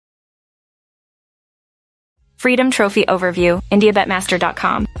Freedom Trophy Overview,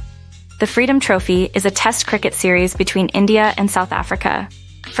 IndiaBetMaster.com. The Freedom Trophy is a Test cricket series between India and South Africa,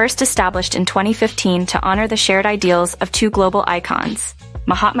 first established in 2015 to honor the shared ideals of two global icons,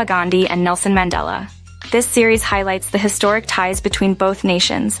 Mahatma Gandhi and Nelson Mandela. This series highlights the historic ties between both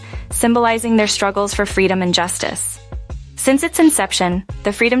nations, symbolizing their struggles for freedom and justice. Since its inception,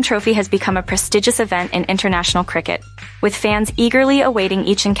 the Freedom Trophy has become a prestigious event in international cricket, with fans eagerly awaiting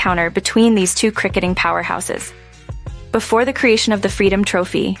each encounter between these two cricketing powerhouses. Before the creation of the Freedom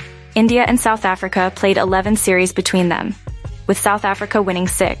Trophy, India and South Africa played 11 series between them, with South Africa winning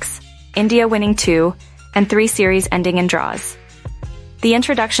 6, India winning 2, and 3 series ending in draws. The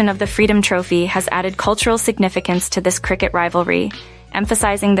introduction of the Freedom Trophy has added cultural significance to this cricket rivalry,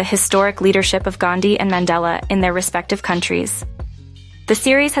 emphasizing the historic leadership of Gandhi and Mandela in their respective countries. The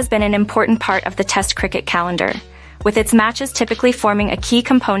series has been an important part of the Test cricket calendar, with its matches typically forming a key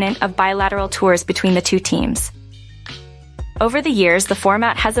component of bilateral tours between the two teams. Over the years, the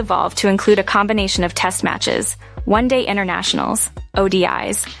format has evolved to include a combination of Test matches, one-day internationals,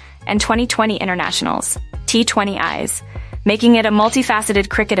 ODIs, and 2020 internationals, T20Is, making it a multifaceted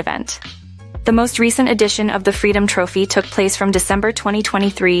cricket event. The most recent edition of the Freedom Trophy took place from December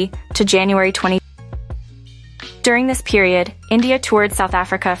 2023 to January 20. During this period, India toured South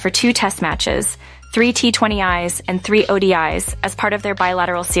Africa for 2 Test matches, 3 T20Is, and 3 ODIs as part of their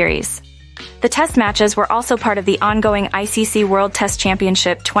bilateral series. The Test matches were also part of the ongoing ICC World Test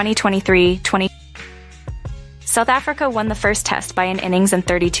Championship 2023-20. South Africa won the first Test by an innings and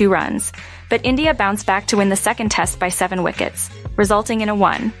 32 runs, but India bounced back to win the second Test by 7 wickets, resulting in a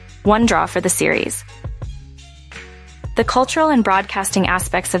 1-1 draw for the series. The cultural and broadcasting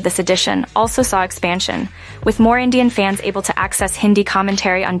aspects of this edition also saw expansion, with more Indian fans able to access Hindi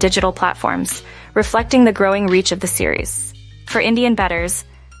commentary on digital platforms, reflecting the growing reach of the series. For Indian bettors,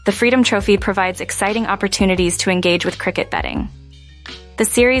 the Freedom Trophy provides exciting opportunities to engage with cricket betting. The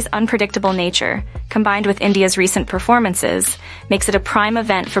series' unpredictable nature, combined with India's recent performances, makes it a prime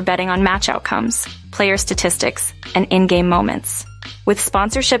event for betting on match outcomes, player statistics, and in-game moments. With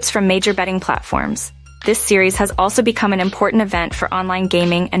sponsorships from major betting platforms, this series has also become an important event for online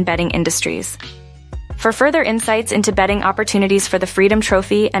gaming and betting industries. For further insights into betting opportunities for the Freedom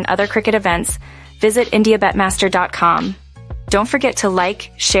Trophy and other cricket events, visit IndiaBetMaster.com. Don't forget to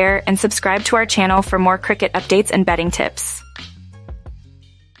like, share, and subscribe to our channel for more cricket updates and betting tips.